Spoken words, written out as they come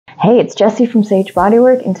Hey, it's Jessie from Sage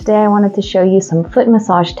Bodywork, and today I wanted to show you some foot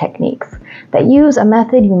massage techniques that use a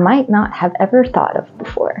method you might not have ever thought of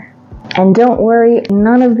before. And don't worry,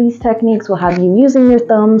 none of these techniques will have you using your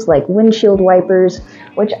thumbs like windshield wipers,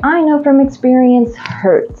 which I know from experience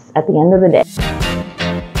hurts at the end of the day.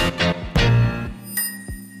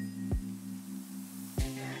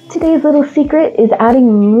 Today's little secret is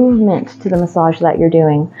adding movement to the massage that you're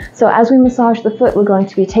doing. So as we massage the foot, we're going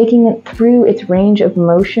to be taking it through its range of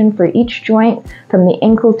motion for each joint, from the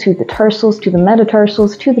ankle to the tarsals to the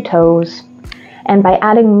metatarsals to the toes. And by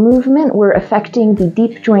adding movement, we're affecting the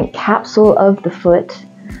deep joint capsule of the foot,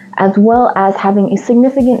 as well as having a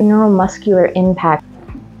significant neuromuscular impact.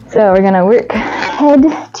 So we're going to work head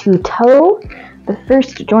to toe. The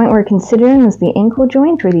first joint we're considering is the ankle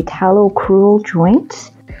joint, or the talocrural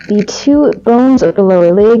joint. The two bones of the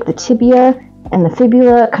lower leg, the tibia and the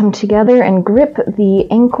fibula, come together and grip the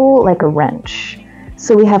ankle like a wrench.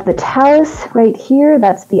 So we have the talus right here,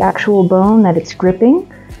 that's the actual bone that it's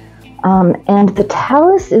gripping. And the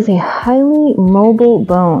talus is a highly mobile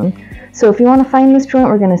bone. So if you want to find this joint,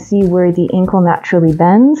 we're going to see where the ankle naturally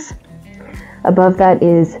bends. Above that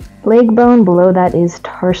is leg bone, below that is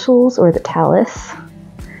tarsals, or the talus.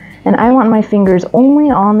 And I want my fingers only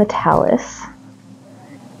on the talus.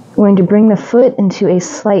 I'm going to bring the foot into a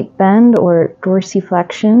slight bend or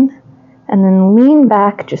dorsiflexion, and then lean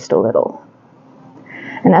back just a little.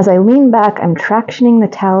 And as I lean back, I'm tractioning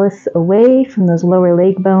the talus away from those lower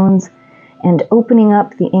leg bones and opening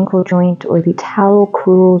up the ankle joint, or the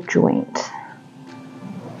talocrural joint.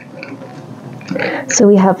 So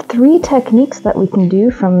we have three techniques that we can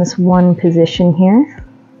do from this one position here.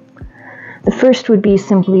 The first would be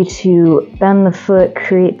simply to bend the foot,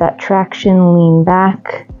 create that traction, lean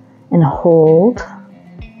back, and hold.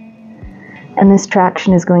 And this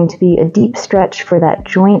traction is going to be a deep stretch for that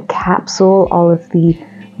joint capsule, all of the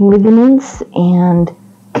ligaments and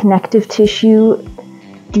connective tissue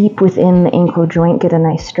deep within the ankle joint get a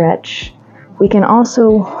nice stretch. We can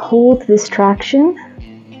also hold this traction,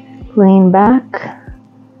 lean back,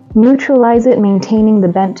 neutralize it, maintaining the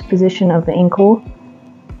bent position of the ankle,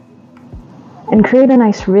 and create a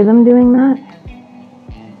nice rhythm doing that,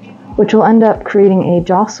 which will end up creating a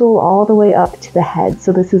jostle all the way up to the head.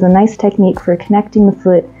 So this is a nice technique for connecting the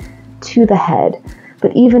foot to the head.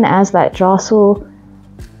 But even as that jostle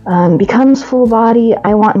becomes full body,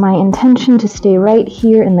 I want my intention to stay right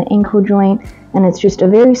here in the ankle joint, and it's just a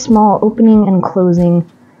very small opening and closing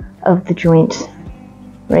of the joint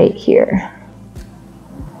right here.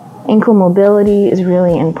 Ankle mobility is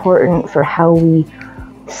really important for how we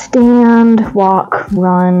stand, walk,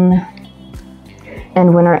 run.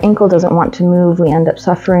 And when our ankle doesn't want to move, we end up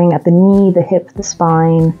suffering at the knee, the hip, the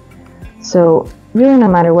spine. So really, no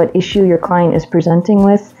matter what issue your client is presenting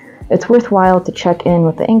with, it's worthwhile to check in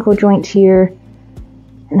with the ankle joint here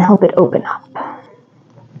and help it open up.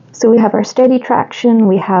 So we have our steady traction,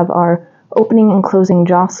 we have our opening and closing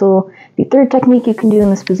jostle. The third technique you can do in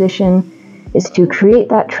this position is to create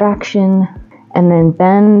that traction and then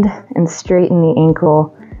bend and straighten the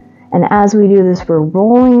ankle. And as we do this, we're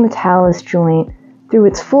rolling the talus joint through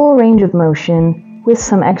its full range of motion with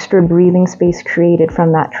some extra breathing space created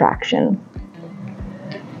from that traction.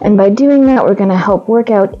 And by doing that, we're going to help work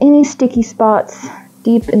out any sticky spots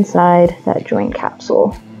deep inside that joint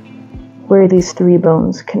capsule where these three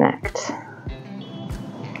bones connect.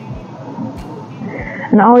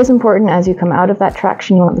 And always important, as you come out of that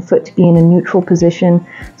traction, you want the foot to be in a neutral position.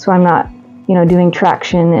 So I'm not, doing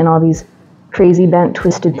traction in all these crazy bent,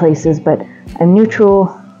 twisted places, but I'm neutral,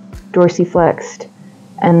 dorsiflexed,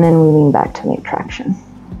 and then we lean back to make traction.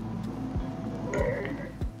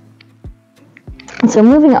 So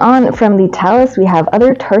moving on from the talus, we have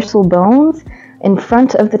other tarsal bones. In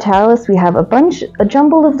front of the talus, we have a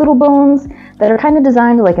jumble of little bones that are kind of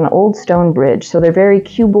designed like an old stone bridge. So they're very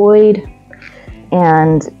cuboid,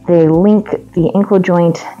 and they link the ankle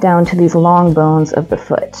joint down to these long bones of the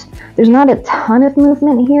foot. There's not a ton of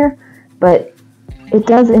movement here, but it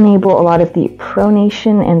does enable a lot of the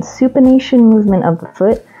pronation and supination movement of the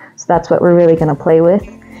foot. So that's what we're really going to play with.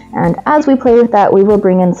 And as we play with that, we will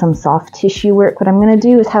bring in some soft tissue work. What I'm going to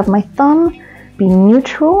do is have my thumb be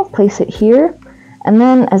neutral, place it here, and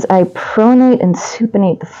then as I pronate and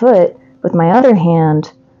supinate the foot with my other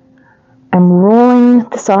hand, I'm rolling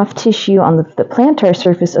the soft tissue on the plantar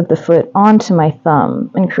surface of the foot onto my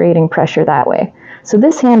thumb and creating pressure that way. So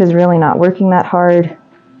this hand is really not working that hard.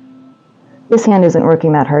 This hand isn't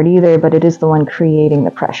working that hard either, but it is the one creating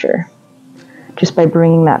the pressure just by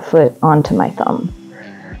bringing that foot onto my thumb.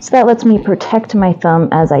 So that lets me protect my thumb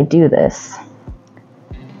as I do this.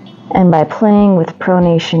 And by playing with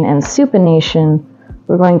pronation and supination,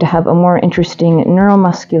 we're going to have a more interesting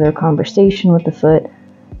neuromuscular conversation with the foot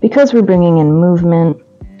because we're bringing in movement.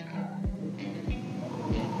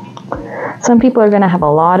 Some people are going to have a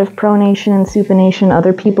lot of pronation and supination.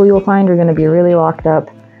 Other people you'll find are going to be really locked up.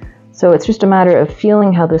 So it's just a matter of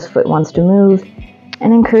feeling how this foot wants to move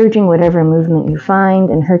and encouraging whatever movement you find.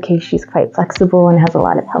 In her case, she's quite flexible and has a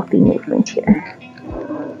lot of healthy movement here.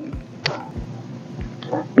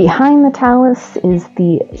 Behind the talus is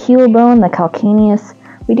the heel bone, the calcaneus.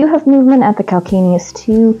 We do have movement at the calcaneus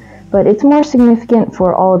too, but it's more significant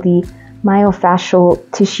for all the myofascial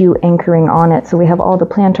tissue anchoring on it. So we have all the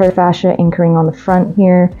plantar fascia anchoring on the front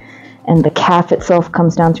here, and the calf itself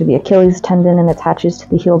comes down through the Achilles tendon and attaches to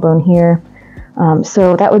the heel bone here.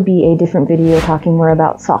 So that would be a different video talking more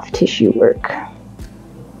about soft tissue work.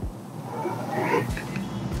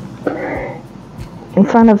 In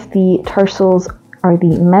front of the tarsals are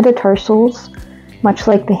the metatarsals. Much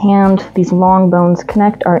like the hand, these long bones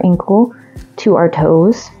connect our ankle to our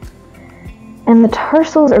toes. And the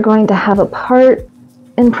tarsals are going to have a part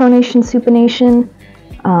in pronation, supination,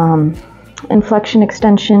 and flexion,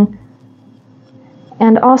 extension.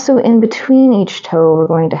 And also in between each toe, we're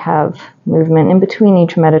going to have movement. In between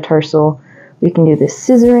each metatarsal, we can do this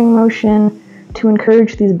scissoring motion to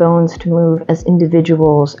encourage these bones to move as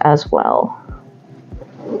individuals as well.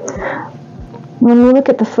 When we look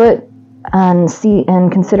at the foot and see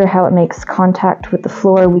and consider how it makes contact with the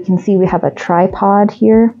floor, we can see we have a tripod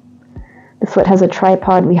here. The foot has a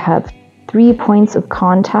tripod. We have 3 points of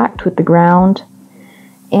contact with the ground.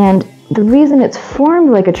 And the reason it's formed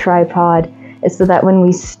like a tripod is so that when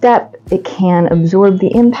we step, it can absorb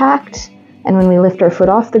the impact. And when we lift our foot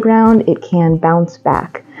off the ground, it can bounce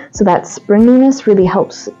back. So that springiness really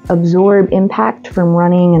helps absorb impact from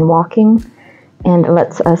running and walking and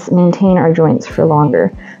lets us maintain our joints for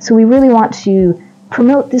longer. So we really want to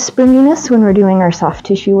promote this springiness when we're doing our soft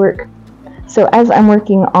tissue work. So as I'm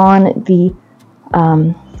working on the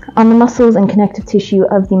muscles and connective tissue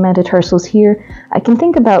of the metatarsals here, I can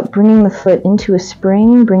think about bringing the foot into a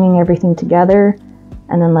spring, bringing everything together,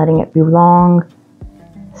 and then letting it be long,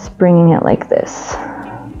 springing it like this.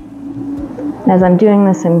 As I'm doing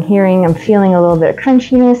this, I'm feeling a little bit of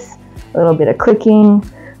crunchiness, a little bit of clicking.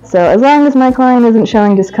 So as long as my client isn't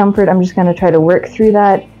showing discomfort, I'm just going to try to work through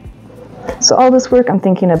that. So all this work, I'm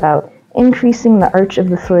thinking about increasing the arch of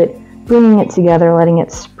the foot, bringing it together, letting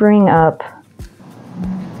it spring up.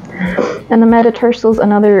 And the metatarsals,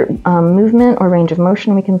 another movement or range of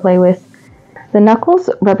motion we can play with. The knuckles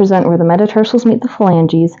represent where the metatarsals meet the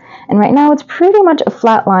phalanges, and right now it's pretty much a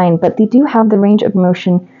flat line, but they do have the range of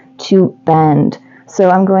motion to bend. So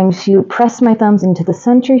I'm going to press my thumbs into the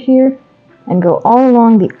center here and go all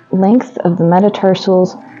along the length of the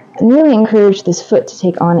metatarsals and really encourage this foot to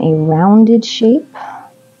take on a rounded shape.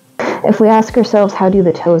 If we ask ourselves, how do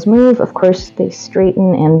the toes move? Of course, they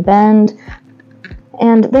straighten and bend.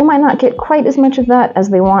 And they might not get quite as much of that as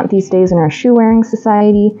they want these days in our shoe-wearing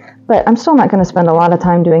society, but I'm still not going to spend a lot of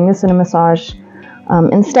time doing this in a massage.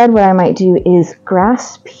 Instead, what I might do is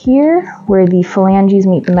grasp here where the phalanges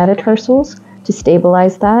meet the metatarsals to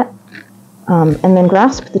stabilize that, and then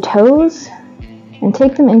grasp the toes and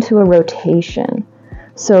take them into a rotation.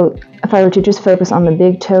 So if I were to just focus on the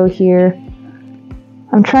big toe here,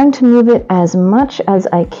 I'm trying to move it as much as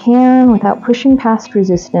I can without pushing past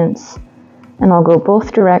resistance. And I'll go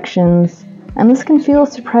both directions, and this can feel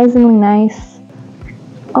surprisingly nice.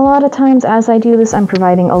 A lot of times as I do this, I'm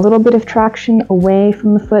providing a little bit of traction away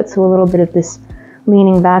from the foot, so a little bit of this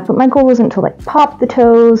leaning back, but my goal isn't to pop the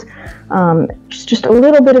toes, just a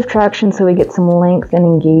little bit of traction so we get some length and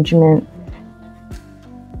engagement.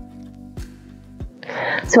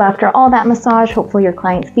 So after all that massage, hopefully your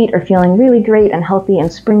client's feet are feeling really great and healthy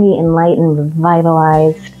and springy and light and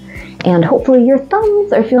revitalized. And hopefully your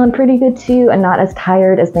thumbs are feeling pretty good too and not as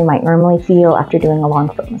tired as they might normally feel after doing a long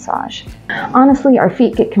foot massage. Honestly, our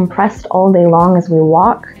feet get compressed all day long as we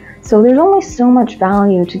walk, so there's only so much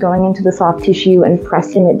value to going into the soft tissue and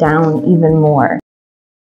pressing it down even more.